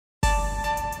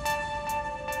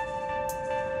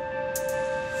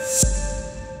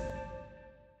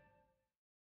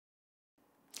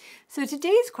So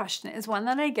today's question is one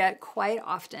that I get quite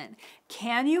often.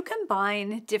 Can you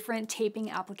combine different taping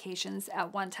applications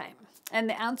at one time? And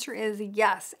the answer is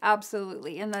yes,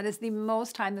 absolutely. And that is the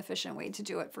most time efficient way to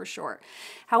do it for sure.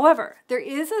 However, there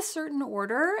is a certain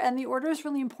order, and the order is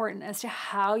really important as to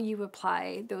how you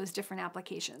apply those different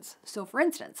applications. So for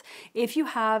instance, if you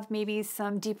have maybe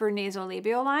some deeper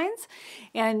nasolabial lines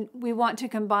and we want to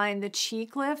combine the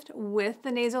cheek lift with the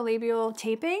nasolabial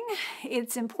taping,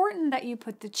 it's important that you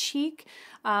put the cheek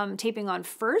taping on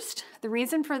first. The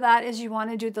reason for that is you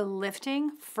want to do the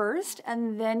lifting first,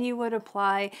 and then you would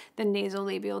apply the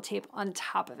nasolabial tape on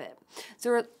top of it.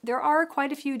 So there are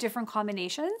quite a few different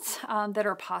combinations that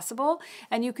are possible,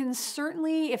 and you can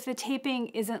certainly, if the taping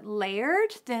isn't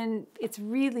layered, then it's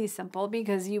really simple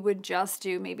because you would just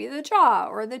do maybe the jaw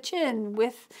or the chin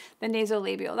with the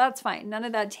nasolabial. That's fine. None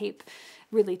of that tape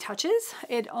really touches.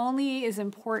 It only is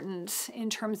important in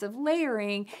terms of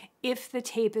layering if the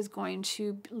tape is going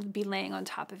to be laying on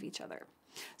top of each other.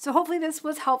 So hopefully this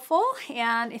was helpful,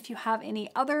 and if you have any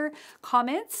other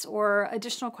comments or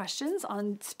additional questions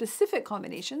on specific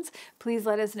combinations, please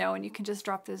let us know, and you can just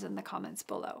drop those in the comments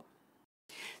below.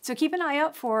 So keep an eye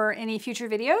out for any future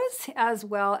videos, as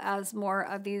well as more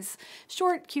of these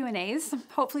short Q&As.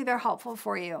 Hopefully they're helpful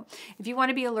for you. If you want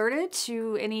to be alerted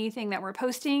to anything that we're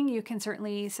posting, you can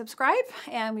certainly subscribe,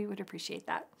 and we would appreciate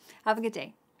that. Have a good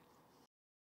day.